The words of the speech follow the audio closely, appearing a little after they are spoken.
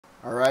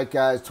All right,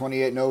 guys,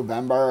 28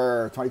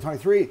 November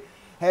 2023.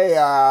 Hey,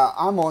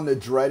 I'm on the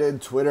dreaded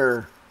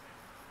Twitter,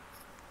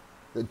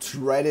 the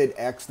dreaded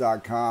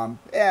X.com.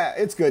 Yeah,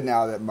 it's good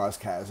now that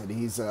Musk has it.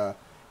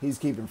 He's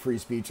keeping free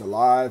speech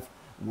alive.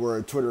 We're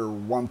at Twitter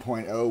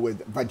 1.0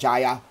 with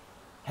Vijaya,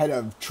 head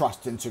of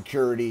trust and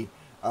security,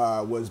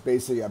 was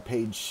basically a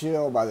paid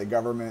shill by the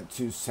government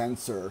to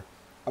censor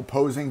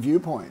opposing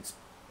viewpoints.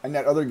 And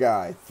that other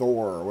guy,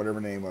 Thor, or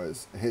whatever his name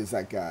was,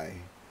 that guy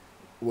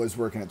was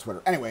working at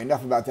Twitter. Anyway,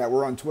 enough about that.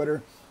 We're on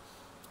Twitter.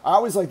 I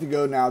always like to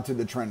go now to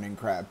the trending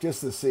crap just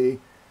to see.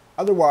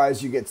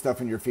 Otherwise, you get stuff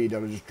in your feed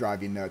that'll just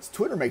drive you nuts.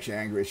 Twitter makes you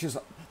angry. It's just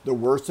the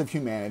worst of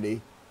humanity.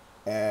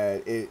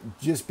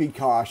 Just be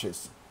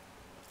cautious.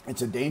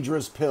 It's a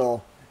dangerous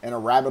pill and a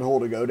rabbit hole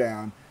to go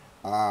down.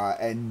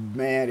 And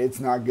man, it's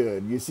not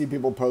good. You see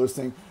people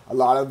posting a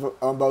lot of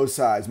on both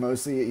sides.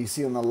 Mostly you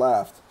see on the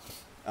left.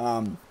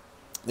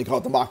 They call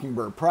it the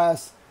Mockingbird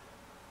Press,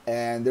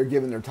 and they're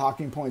giving their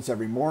talking points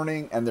every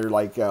morning, and they're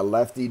like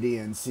lefty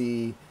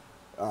DNC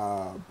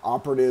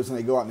operatives, and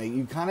they go out and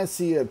you kind of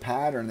see a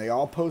pattern. They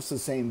all post the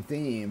same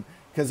theme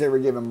because they were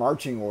given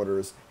marching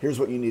orders. Here's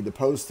what you need to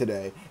post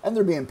today, and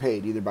they're being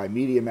paid either by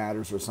Media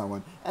Matters or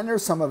someone. And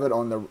there's some of it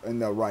in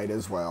the right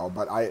as well,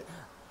 but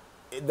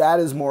that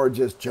is more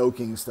just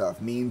joking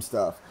stuff, meme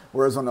stuff.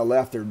 Whereas on the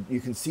left,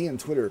 you can see on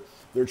Twitter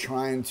they're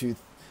trying to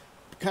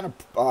kind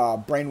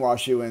of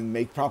brainwash you and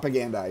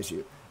propagandize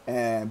you.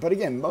 But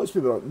again, most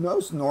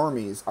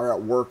normies are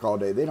at work all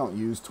day. They don't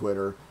use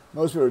Twitter.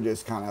 Most people are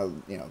just kind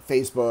of,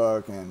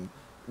 Facebook and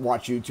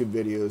watch YouTube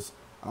videos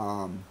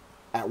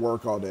at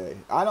work all day.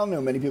 I don't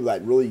know many people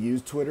that really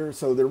use Twitter,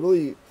 so they're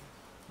really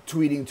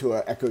tweeting to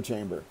an echo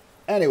chamber.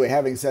 Anyway,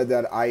 having said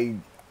that,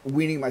 I'm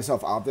weaning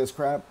myself off this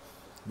crap,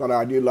 but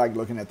I do like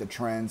looking at the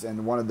trends,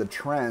 and one of the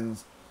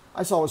trends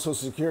I saw was Social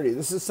Security.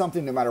 This is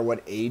something, no matter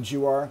what age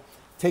you are,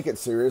 take it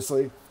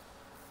seriously.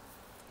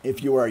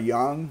 If you are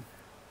young,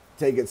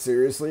 take it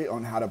seriously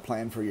on how to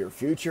plan for your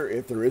future,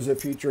 if there is a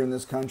future in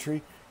this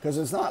country, because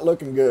it's not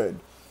looking good.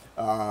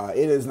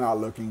 It is not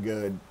looking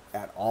good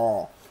at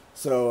all.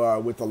 So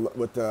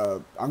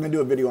I'm gonna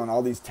do a video on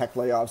all these tech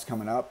layoffs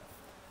coming up,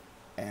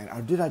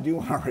 and did I do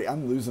one already?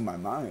 I'm losing my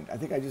mind. I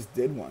think I just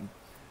did one.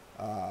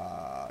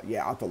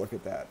 Yeah, I'll have to look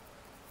at that.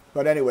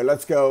 But anyway,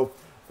 let's go.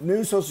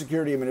 New Social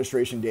Security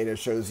Administration data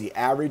shows the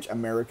average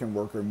American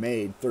worker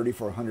made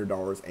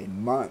 $3,400 a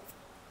month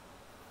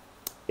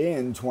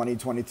in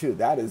 2022.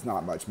 That is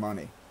not much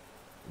money.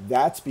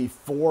 That's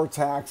before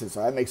taxes.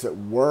 So that makes it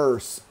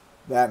worse.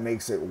 That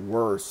makes it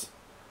worse.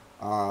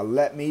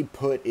 Let me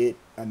put it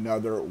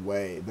another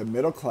way. The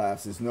middle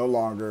class is no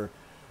longer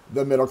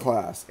the middle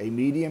class. A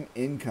median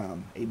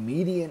income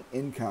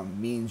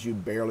means you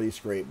barely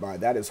scrape by.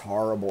 That is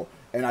horrible.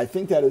 And I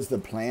think that is the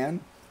plan,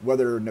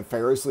 whether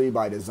nefariously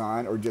by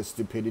design or just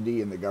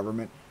stupidity in the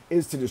government,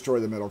 is to destroy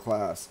the middle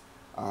class.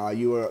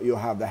 You'll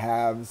have the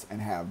haves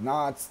and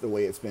have-nots, the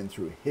way it's been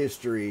through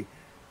history.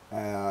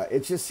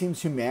 It just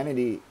seems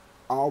humanity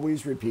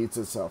always repeats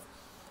itself.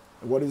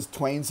 What does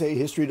Twain say?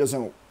 History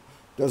doesn't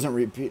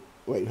repeat.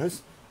 Wait,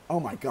 oh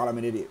my God, I'm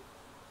an idiot.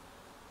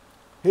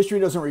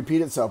 History doesn't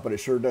repeat itself, but it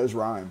sure does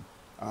rhyme.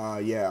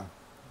 Yeah,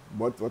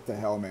 what the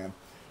hell, man?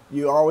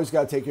 You always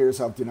got to take care of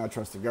yourself. Do not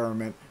trust the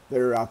government.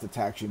 They're out to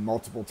tax you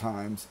multiple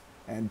times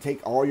and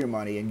take all your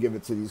money and give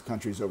it to these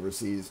countries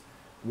overseas,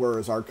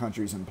 whereas our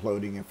country's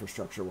imploding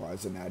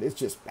infrastructure-wise and that. It's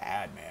just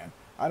bad, man.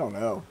 I don't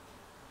know.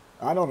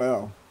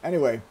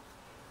 Anyway,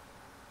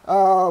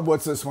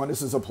 what's this one?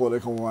 This is a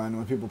political one.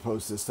 When people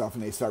post this stuff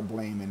and they start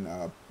blaming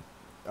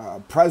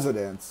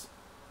presidents,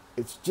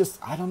 it's just,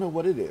 I don't know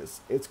what it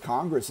is. It's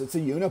Congress. It's a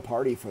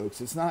uniparty,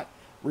 folks. It's not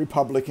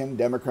Republican,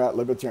 Democrat,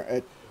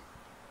 Libertarian.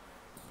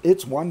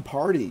 It's one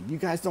party. You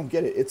guys don't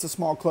get it. It's a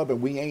small club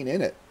and we ain't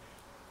in it.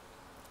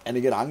 And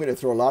again, I'm going to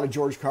throw a lot of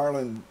George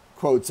Carlin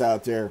quotes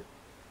out there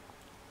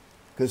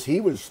because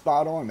he was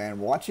spot on, man.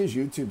 Watch his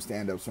YouTube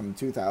stand-ups from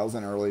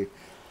 2000 early.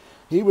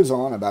 He was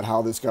on about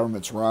how this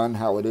government's run,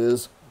 how it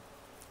is.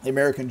 The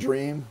American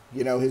Dream,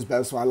 his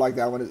best one. I like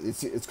that one.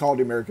 It's called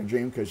the American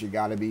Dream because you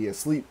got to be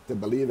asleep to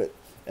believe it.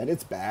 And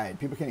it's bad.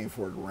 People can't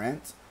afford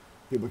rent.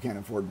 People can't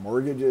afford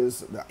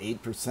mortgages, the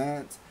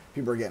 8%.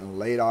 People are getting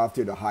laid off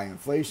due to high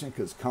inflation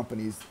because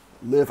companies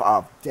live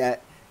off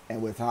debt.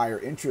 And with higher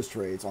interest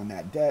rates on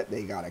that debt,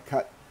 they got to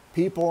cut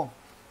people.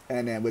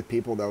 And then with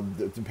people, they'll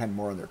depend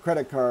more on their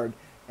credit card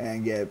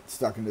and get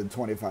stuck into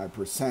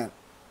 25%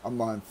 a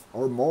month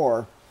or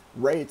more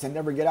rates and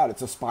never get out.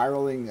 It's a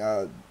spiraling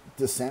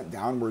descent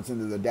downwards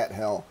into the debt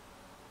hell.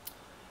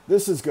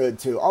 This is good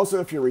too. Also,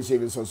 if you're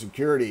receiving Social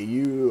Security,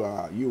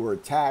 you were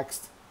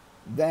taxed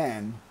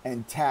then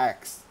and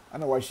taxed. I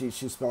don't know why she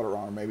spelled it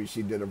wrong, or maybe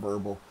she did a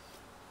verbal.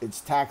 It's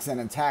taxed then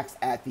and taxed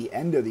at the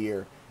end of the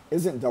year.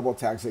 Isn't double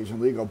taxation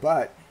legal?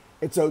 But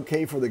it's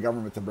okay for the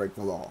government to break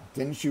the law.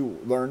 Didn't you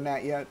learn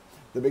that yet?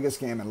 The biggest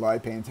scam in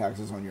life: paying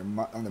taxes on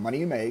the money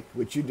you make,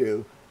 which you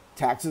do.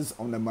 Taxes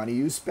on the money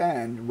you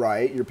spend,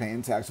 right? You're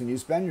paying tax when you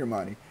spend your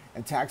money,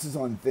 and taxes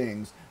on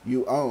things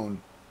you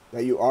own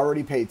that you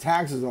already pay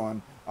taxes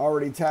on.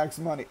 Already tax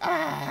money.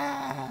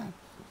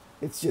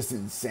 It's just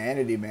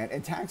insanity, man.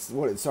 And tax,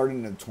 what, it started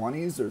in the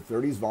 20s or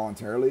 30s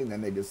voluntarily, and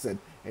then they just said,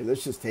 hey,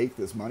 let's just take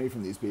this money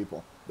from these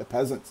people, the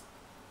peasants.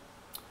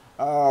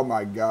 Oh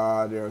my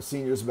God, there are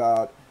seniors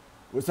about.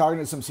 Was talking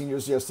to some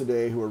seniors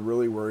yesterday who are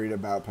really worried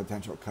about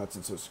potential cuts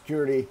in Social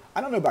Security.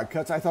 I don't know about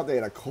cuts. I thought they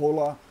had a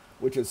COLA,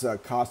 which is a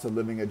cost of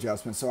living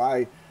adjustment. So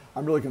I'm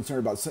really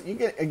concerned about. So you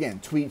get, again,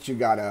 tweets you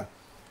gotta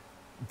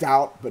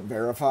doubt but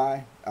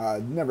verify.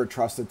 Never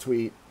trust a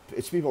tweet.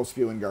 It's people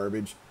spewing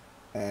garbage,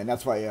 and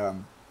that's why I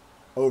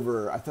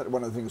thought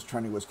one of the things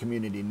trending was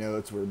community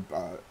notes, where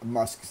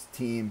Musk's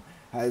team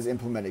has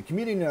implemented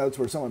community notes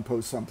where someone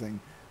posts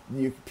something,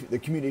 the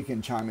community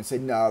can chime and say,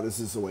 no, this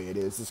is the way it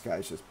is. This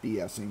guy's just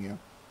BSing you.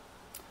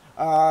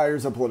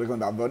 Here's a political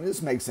about voting.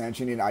 This makes sense.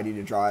 You need an ID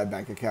to drive,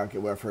 bank account,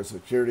 get welfare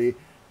security,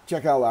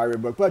 check out a library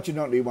book, but you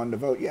don't need one to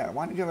vote. Yeah,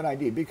 why don't you have an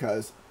ID?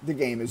 Because the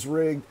game is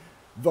rigged.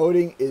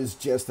 Voting is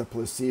just a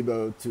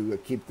placebo to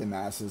keep the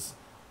masses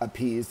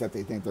appeased that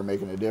they think they're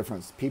making a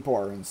difference. People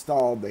are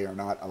installed. They are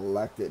not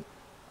elected.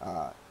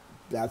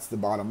 That's the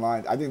bottom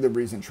line. I think the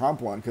reason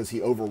Trump won, because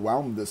he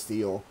overwhelmed the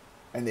steal,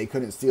 and they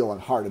couldn't steal it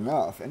hard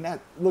enough. And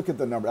that, look at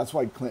the number. That's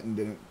why Clinton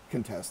didn't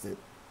contest it.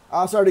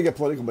 Sorry to get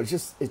political, but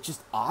it's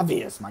just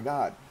obvious. My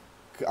God,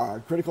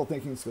 critical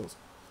thinking skills.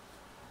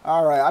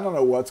 All right, I don't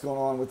know what's going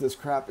on with this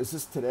crap. Is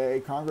this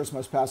today? Congress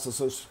must pass the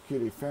Social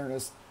Security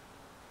Fairness.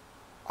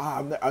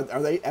 Are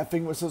they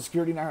effing with Social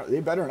Security now? They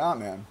better not,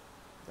 man.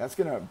 That's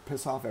gonna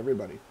piss off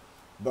everybody.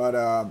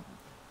 But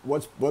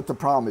what the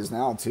problem is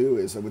now too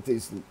is that with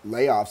these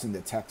layoffs in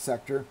the tech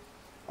sector,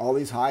 all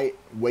these high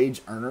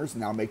wage earners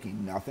now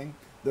making nothing,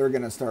 they're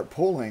going to start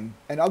pulling,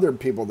 and other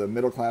people, the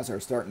middle class, are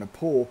starting to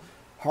pull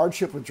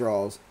hardship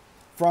withdrawals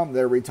from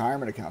their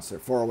retirement accounts, their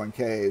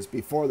 401ks,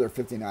 before they're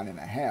 59 and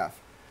a half.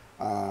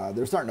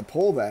 They're starting to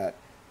pull that,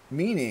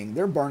 meaning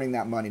they're burning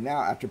that money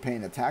now after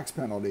paying a tax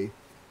penalty,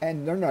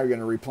 and they're not going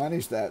to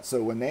replenish that.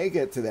 So when they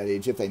get to that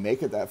age, if they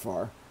make it that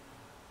far,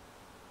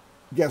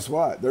 guess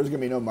what? There's going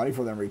to be no money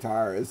for them to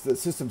retire. The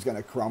system's going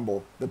to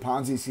crumble. The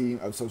Ponzi scheme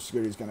of Social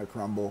Security is going to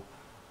crumble.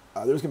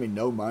 There's going to be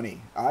no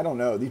money. I don't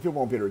know. These people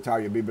won't be able to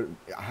retire. But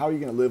how are you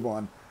going to live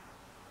on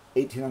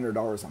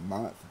 $1,800 a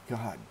month?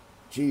 God,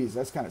 geez,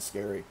 that's kind of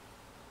scary.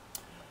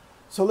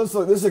 So let's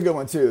look. This is a good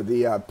one too.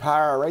 The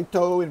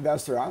Pareto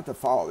investor. I have to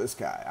follow this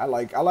guy. I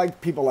like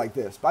people like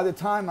this. By the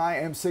time I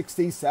am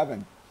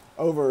 67,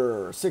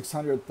 over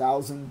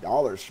 $600,000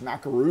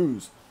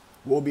 schmackaroos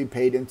will be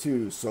paid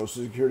into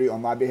Social Security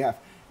on my behalf.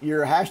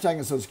 You're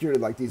hashtagging Social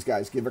Security like these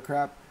guys give a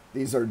crap.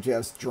 These are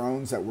just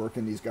drones that work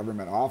in these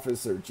government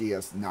offices. They're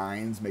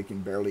GS9s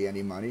making barely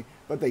any money,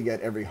 but they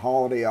get every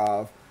holiday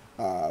off,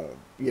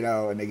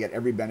 and they get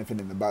every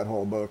benefit in the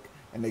butthole book,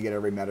 and they get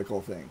every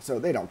medical thing. So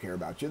they don't care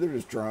about you. They're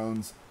just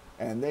drones,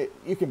 and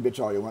you can bitch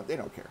all you want. They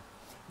don't care.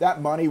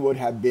 That money would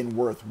have been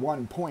worth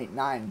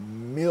 1.9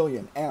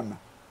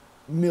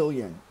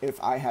 million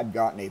if I had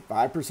gotten a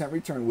 5%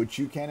 return, which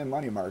you can in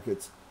money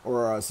markets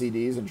or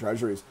CDs and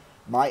treasuries.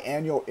 My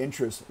annual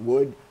interest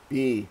would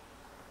be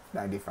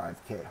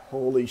 $95K.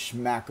 Holy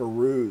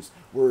schmackaroos.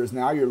 Whereas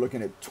now you're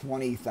looking at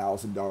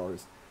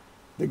 $20,000.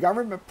 The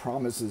government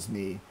promises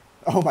me,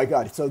 oh my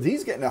God, so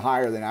he's getting a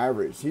higher than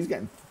average. He's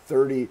getting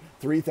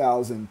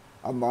 $33,000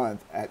 a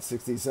month at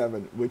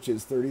 67, which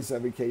is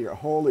 $37K a year.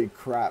 Holy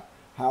crap.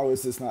 How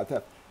is this not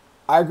theft?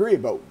 I agree,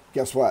 but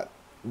guess what?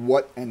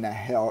 What in the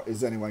hell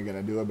is anyone going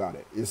to do about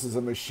it? This is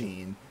a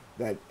machine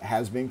that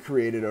has been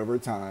created over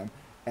time,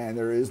 and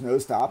there is no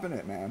stopping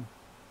it, man.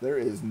 There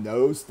is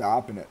no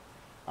stopping it.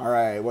 All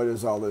right, what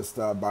is all this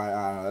stuff?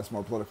 That's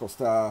more political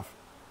stuff.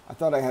 I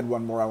thought I had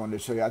one more I wanted to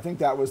show you. I think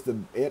that was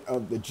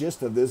the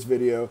gist of this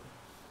video.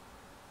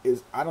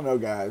 I don't know,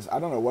 guys. I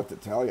don't know what to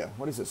tell you.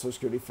 What is it? Social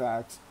Security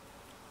facts.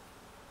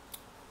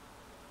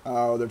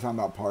 Oh, they're talking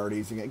about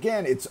parties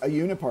again. It's a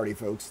uniparty,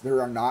 folks.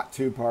 There are not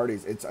two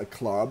parties. It's a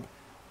club.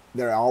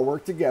 They all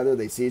work together.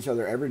 They see each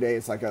other every day.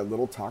 It's like a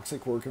little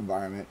toxic work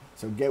environment.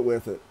 So get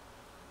with it.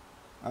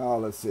 Oh,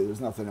 let's see. There's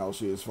nothing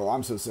else useful.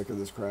 I'm so sick of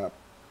this crap.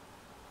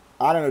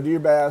 I don't know. Do your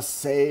best.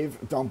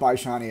 Save. Don't buy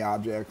shiny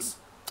objects.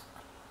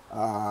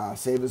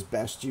 Save as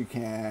best you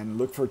can.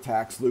 Look for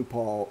tax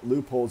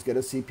loopholes. Get a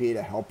CPA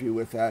to help you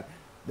with that.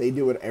 They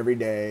do it every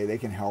day. They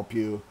can help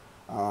you.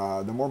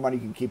 The more money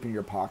you can keep in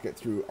your pocket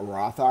through a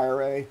Roth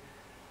IRA.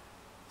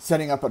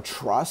 Setting up a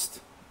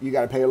trust. You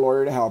got to pay a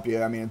lawyer to help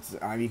you. I mean,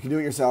 you can do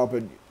it yourself,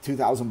 but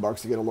 $2,000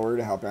 to get a lawyer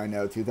to help you. I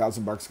know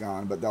 $2,000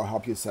 gone, but they'll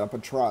help you set up a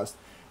trust,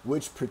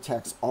 which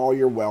protects all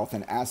your wealth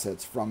and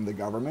assets from the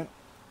government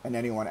and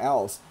anyone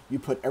else. You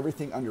put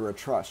everything under a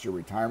trust, your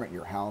retirement,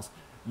 your house.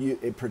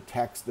 It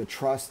protects, the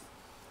trust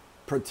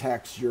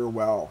protects your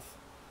wealth.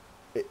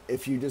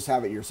 If you just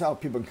have it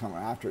yourself, people can come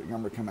after it. You're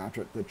going to come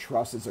after it. The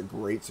trust is a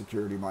great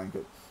security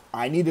blanket.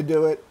 I need to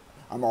do it.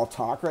 I'm all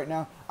talk right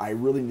now. I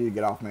really need to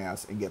get off my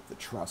ass and get the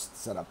trust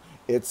set up.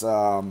 It's,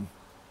 oh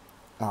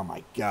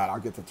my God, I'll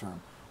get the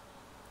term.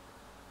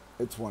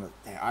 It's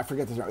I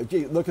forget the term.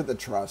 Look at the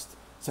trust,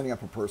 setting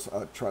up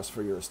a trust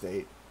for your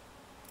estate.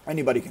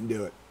 Anybody can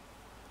do it.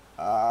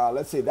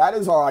 Let's see. That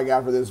is all I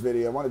got for this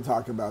video. I want to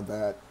talk about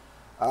that.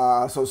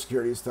 Social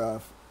Security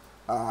stuff.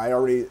 I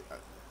already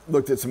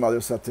looked at some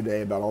other stuff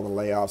today about all the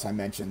layoffs. I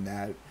mentioned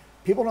that.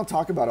 People don't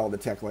talk about all the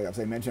tech layoffs.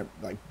 They mention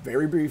like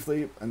very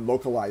briefly in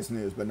localized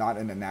news, but not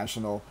in the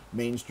national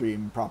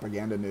mainstream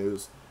propaganda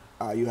news.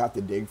 You have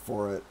to dig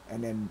for it.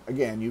 And then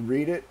again, you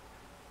read it.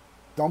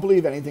 Don't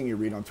believe anything you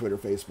read on Twitter,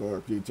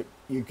 Facebook.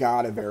 You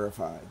got to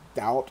verify.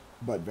 Doubt,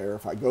 but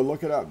verify. Go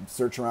look it up.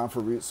 Search around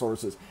for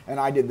sources. And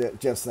I did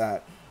just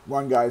that.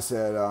 One guy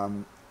said,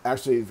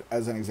 actually,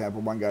 as an example,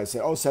 one guy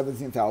said,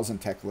 17,000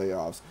 tech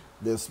layoffs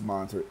this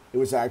month. It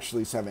was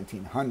actually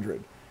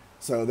 1,700.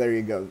 So there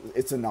you go.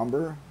 It's a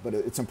number, but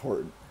it's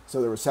important.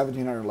 So there were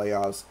 1,700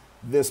 layoffs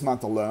this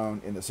month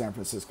alone in the San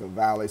Francisco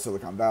Valley,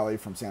 Silicon Valley,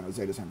 from San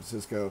Jose to San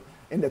Francisco,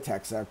 in the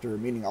tech sector,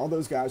 meaning all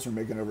those guys who are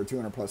making over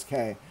 200 plus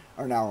K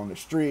are now on the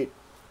street.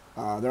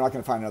 They're not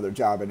going to find another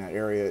job in that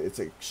area. It's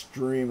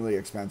extremely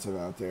expensive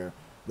out there.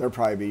 They'll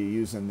probably be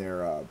using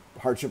their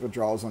hardship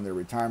withdrawals on their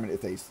retirement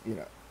if they,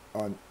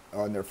 on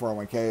their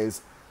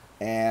 401ks,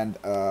 and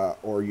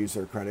or use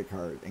their credit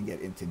card and get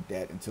into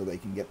debt until they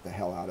can get the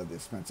hell out of the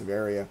expensive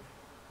area,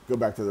 go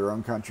back to their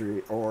own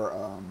country, or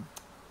I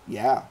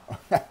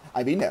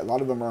mean that. A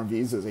lot of them are on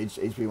visas,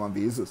 HB1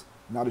 visas.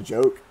 Not a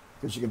joke,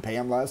 because you can pay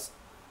them less.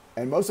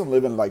 And most of them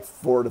live in like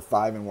 4 to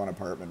 5 in one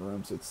apartment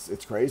rooms.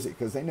 It's crazy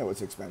because they know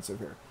it's expensive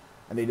here.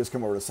 And they just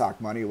come over to sock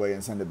money away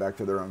and send it back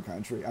to their own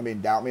country. I mean,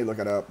 doubt me, look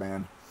it up,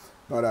 man.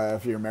 But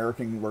if you're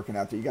American working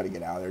out there, you got to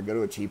get out of there. Go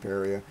to a cheap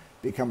area,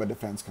 become a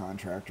defense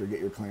contractor, get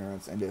your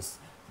clearance, and just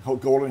hold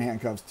golden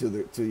handcuffs to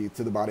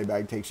the body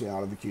bag takes you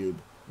out of the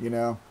cube. You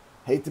know,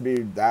 hate to be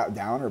that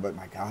downer, but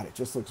my God, it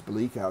just looks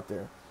bleak out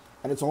there.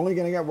 And it's only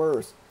going to get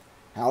worse.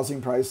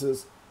 Housing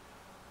prices,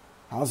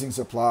 housing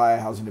supply,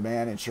 housing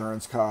demand,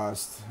 insurance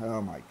costs.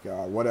 Oh my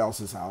God, what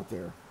else is out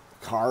there?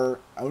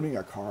 Owning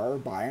a car,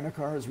 buying a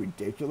car is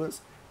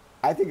ridiculous.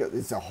 I think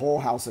it's a whole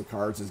house of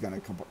cards is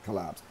going to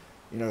collapse.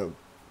 You know,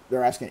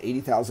 they're asking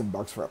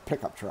 $80,000 for a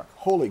pickup truck.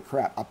 Holy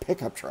crap, a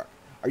pickup truck.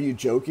 Are you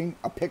joking?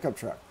 A pickup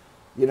truck.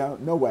 You know,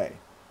 no way.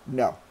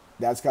 No,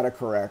 that's got to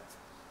correct.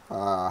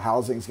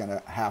 Housing's going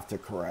to have to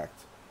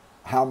correct.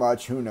 How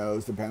much, who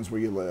knows, depends where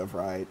you live,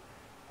 right?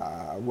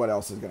 What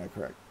else is going to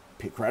correct?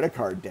 Credit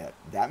card debt.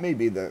 That may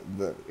be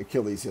the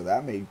Achilles heel.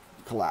 That may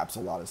collapse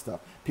a lot of stuff.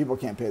 People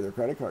can't pay their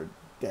credit card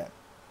debt.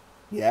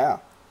 Yeah.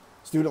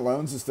 Student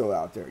loans is still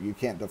out there. You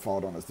can't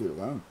default on a student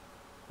loan.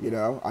 You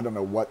know, I don't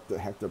know what the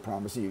heck they're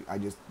promising you.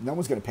 No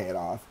one's going to pay it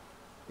off.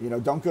 You know,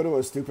 don't go to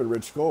a stupid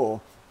rich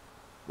school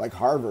like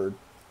Harvard.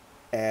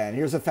 And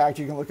here's a fact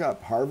you can look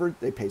up. Harvard,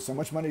 they pay so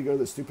much money to go to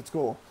this stupid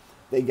school.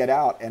 They get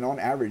out, and on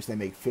average, they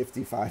make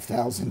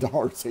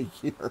 $55,000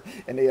 a year,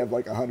 and they have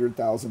like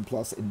 $100,000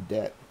 plus in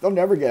debt. They'll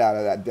never get out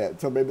of that debt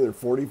until maybe they're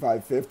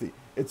 45, 50.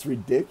 It's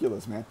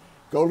ridiculous, man.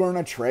 Go learn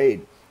a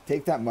trade.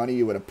 Take that money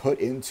you would have put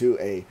into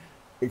a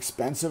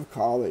expensive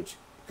college.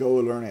 Go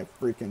learn a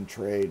freaking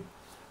trade.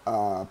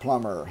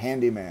 Plumber,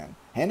 handyman.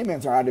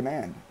 Handymans are out of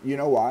demand. You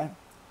know why?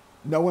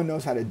 No one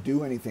knows how to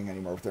do anything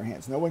anymore with their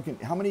hands. No one can.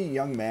 How many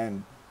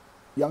young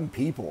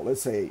people,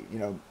 let's say, you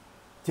know,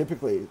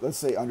 typically, let's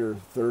say under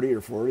 30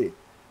 or 40,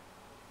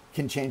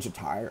 can change a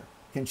tire,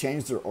 can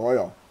change their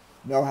oil,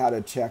 know how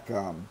to check,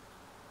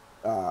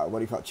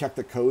 check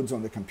the codes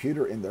on the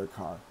computer in their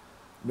car,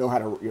 know how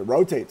to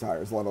rotate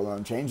tires, let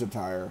alone change a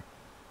tire,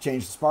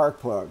 change the spark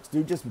plugs,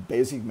 do just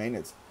basic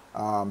maintenance,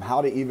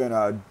 how to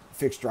even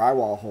fix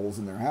drywall holes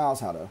in their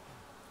house, how to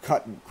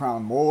cut and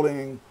crown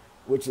molding,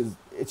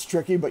 it's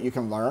tricky, but you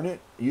can learn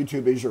it.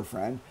 YouTube is your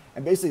friend.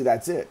 And basically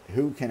that's it.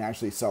 Who can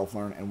actually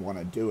self-learn and want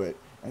to do it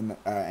and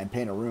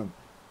paint a room?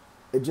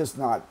 It's just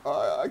not,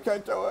 I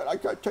can't do it. I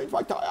can't change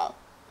my tire.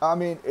 I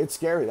mean, it's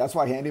scary. That's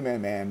why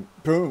handyman, man,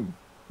 boom,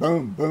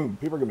 boom, boom.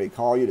 People are going to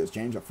call you to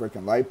change a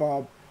freaking light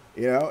bulb.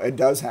 You know, it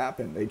does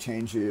happen. They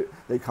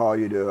call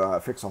you to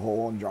fix a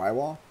hole in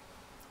drywall.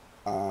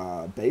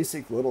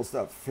 Basic little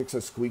stuff. Fix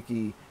a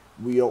squeaky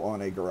wheel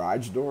on a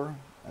garage door.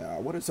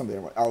 What is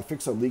something? I'll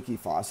fix a leaky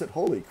faucet.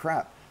 Holy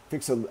crap.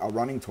 Fix a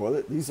running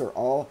toilet. These are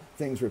all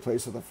things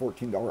replaced with a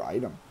 $14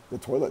 item. The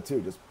toilet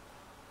too.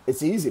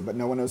 It's easy, but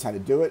no one knows how to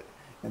do it.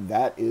 And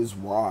that is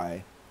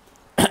why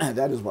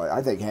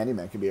I think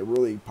handyman can be a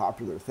really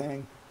popular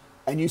thing.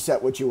 And you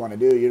set what you want to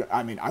do.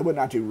 I would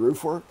not do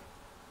roof work.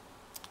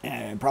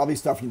 And probably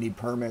stuff you need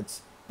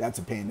permits. That's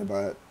a pain in the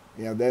butt.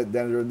 You know, they're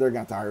going to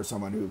have to hire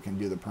someone who can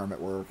do the permit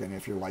work. And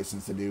if you're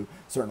licensed to do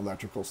certain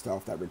electrical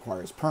stuff that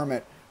requires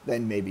permit,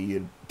 then maybe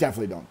you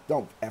definitely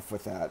don't F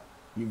with that.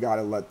 You got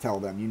to tell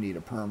them you need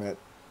a permit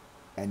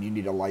and you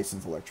need a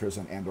licensed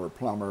electrician and or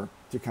plumber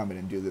to come in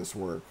and do this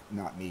work.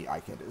 Not me, I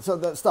can't do it. So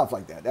that stuff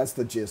like that. That's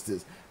the gist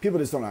is people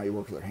just don't know how you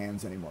work with their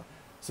hands anymore.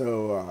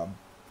 So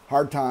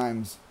hard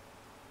times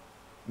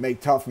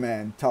make tough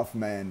men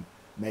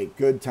make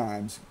good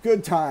times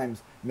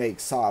make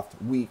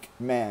soft, weak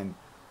men,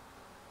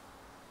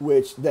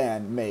 which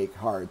then make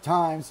hard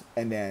times,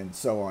 and then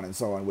so on and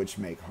so on, which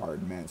make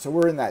hard men. So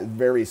we're in that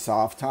very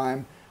soft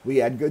time. We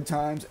had good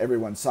times.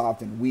 Everyone's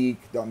soft and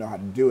weak, don't know how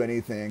to do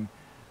anything.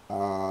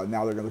 Now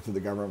they're going to look to the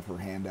government for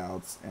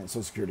handouts, and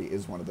Social Security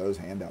is one of those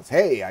handouts.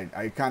 Hey,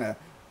 I kind of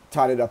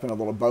tied it up in a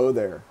little bow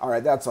there. All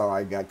right, that's all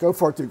I got. Go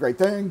forth, do great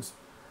things.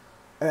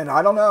 And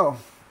I don't know.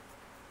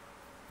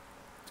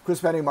 Quit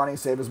spending money,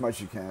 save as much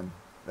as you can.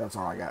 That's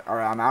all I got. All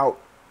right, I'm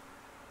out.